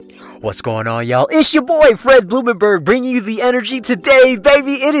What's going on, y'all? It's your boy, Fred Blumenberg, bringing you the energy today,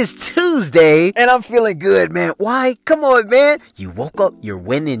 baby. It is Tuesday, and I'm feeling good, man. Why? Come on, man. You woke up, you're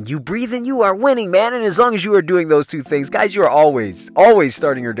winning. You breathing, you are winning, man. And as long as you are doing those two things, guys, you are always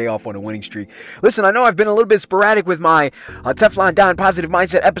starting your day off on a winning streak. Listen, I know I've been a little bit sporadic with my Teflon Don Positive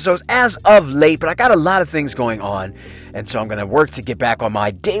Mindset episodes as of late, but I got a lot of things going on, and so I'm going to work to get back on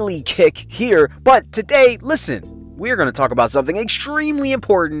my daily kick here. But today, listen, we are going to talk about something extremely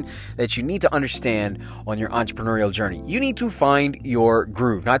important that you need to understand on your entrepreneurial journey. You need to find your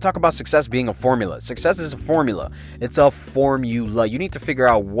groove. Now, I talk about success being a formula. Success is a formula. It's a formula. You need to figure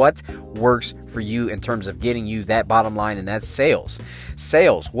out what works for you in terms of getting you that bottom line, and that's sales.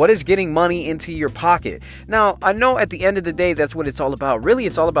 Sales. What is getting money into your pocket? Now, I know at the end of the day, that's what it's all about. Really,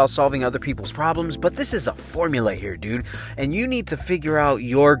 it's all about solving other people's problems, but this is a formula here, dude. And you need to figure out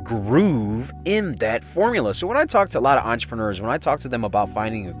your groove in that formula. So when I talk to a lot of entrepreneurs, when I talk to them about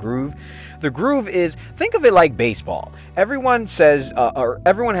finding a groove, the groove is, think of it like baseball. Everyone says, or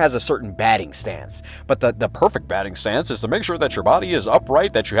everyone has a certain batting stance, but the perfect batting stance is to make sure that your body is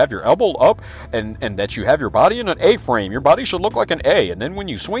upright, that you have your elbow up, and that you have your body in an A frame. Your body should look like an A, and then when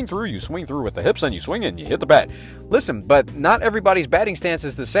you swing through with the hips, and you swing and you hit the bat. Listen, but not everybody's batting stance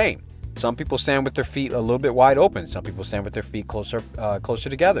is the same. Some people stand with their feet a little bit wide open. Some people stand with their feet closer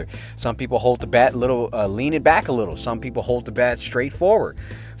together. Some people hold the bat a little, lean it back a little. Some people hold the bat straight forward.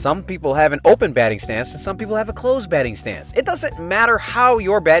 Some people have an open batting stance, and some people have a closed batting stance. It doesn't matter how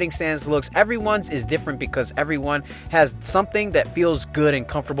your batting stance looks. Everyone's is different because everyone has something that feels good and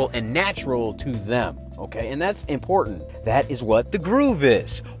comfortable and natural to them. Okay, and that's important. That is what the groove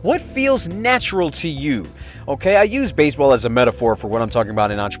is. What feels natural to you? Okay, I use baseball as a metaphor for what I'm talking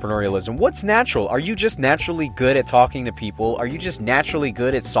about in entrepreneurialism. What's natural? Are you just naturally good at talking to people? Are you just naturally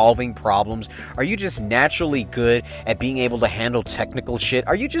good at solving problems? Are you just naturally good at being able to handle technical shit?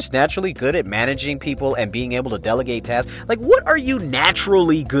 Are you just naturally good at managing people and being able to delegate tasks? Like, what are you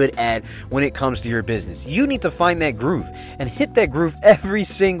naturally good at when it comes to your business? You need to find that groove and hit that groove every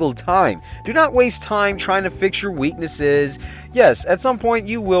single time. Do not waste time trying to fix your weaknesses. Yes, at some point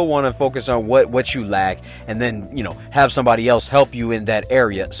you will want to focus on what you lack, and then, have somebody else help you in that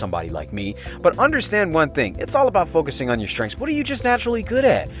area, somebody like me. But understand one thing, it's all about focusing on your strengths. What are you just naturally good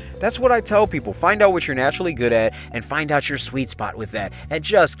at? That's what I tell people. Find out what you're naturally good at and find out your sweet spot with that, and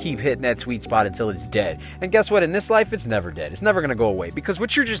just keep hitting that sweet spot until it's dead. And guess what? In this life, it's never dead. It's never going to go away, because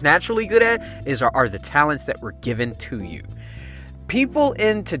what you're just naturally good at are the talents that were given to you. People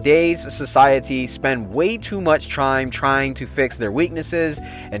in today's society spend way too much time trying to fix their weaknesses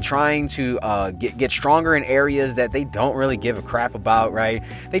and trying to get stronger in areas that they don't really give a crap about, right?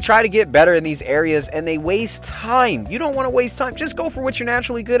 They try to get better in these areas and they waste time. You don't want to waste time. Just go for what you're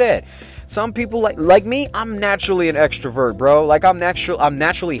naturally good at. Some people like me, I'm naturally an extrovert, bro. Like I'm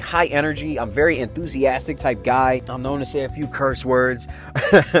naturally high energy. I'm very enthusiastic type guy. I'm known to say a few curse words.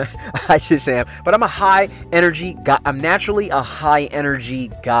 I just am. But I'm a high energy guy. I'm naturally a high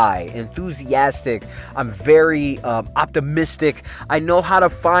energy guy, enthusiastic. I'm very optimistic. I know how to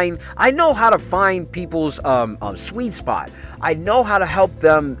find people's sweet spot. I know how to help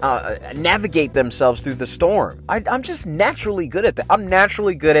them navigate themselves through the storm. I'm just naturally good at that. I'm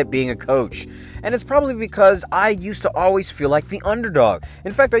naturally good at being a coach. And it's probably because I used to always feel like the underdog.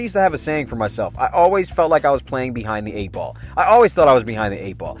 In fact, I used to have a saying for myself. I always felt like I was playing behind the 8 ball. I always thought I was behind the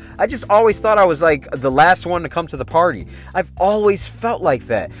 8 ball. I just always thought I was like the last one to come to the party. I've always felt like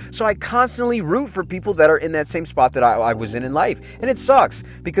that. So I constantly root for people that are in that same spot that I was in life. And it sucks,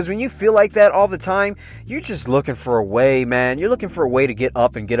 because when you feel like that all the time, you're just looking for a way, man. You're looking for a way to get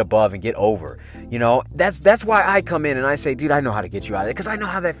up and get above and get over. That's why I come in and I say, dude, I know how to get you out of it, because I know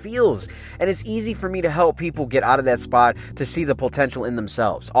how that feels. And it's easy for me to help people get out of that spot to see the potential in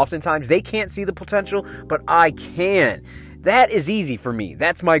themselves. Oftentimes they can't see the potential, but I can. That is easy for me.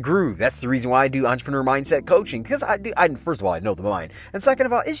 That's my groove. That's the reason why I do entrepreneur mindset coaching, because first of all, I know the mind. And second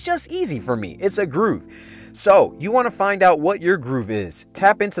of all, it's just easy for me. It's a groove. So you want to find out what your groove is.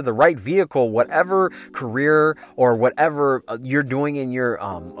 Tap into the right vehicle, whatever career or whatever you're doing in your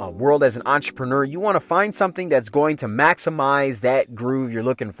world as an entrepreneur. You want to find something that's going to maximize that groove you're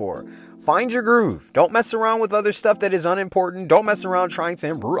looking for. Find your groove. Don't mess around with other stuff that is unimportant. Don't mess around trying to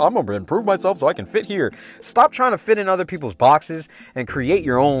improve. I'm going to improve myself so I can fit here. Stop trying to fit in other people's boxes and create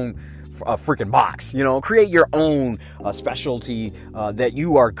your own freaking box. Create your own specialty that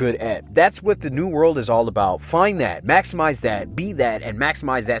you are good at. That's what the new world is all about. Find that, maximize that, be that, and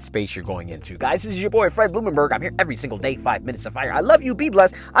maximize that space you're going into. Guys, this is your boy Fred Blumenberg. I'm here every single day, 5 minutes of fire. I love you. Be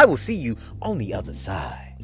blessed. I will see you on the other side.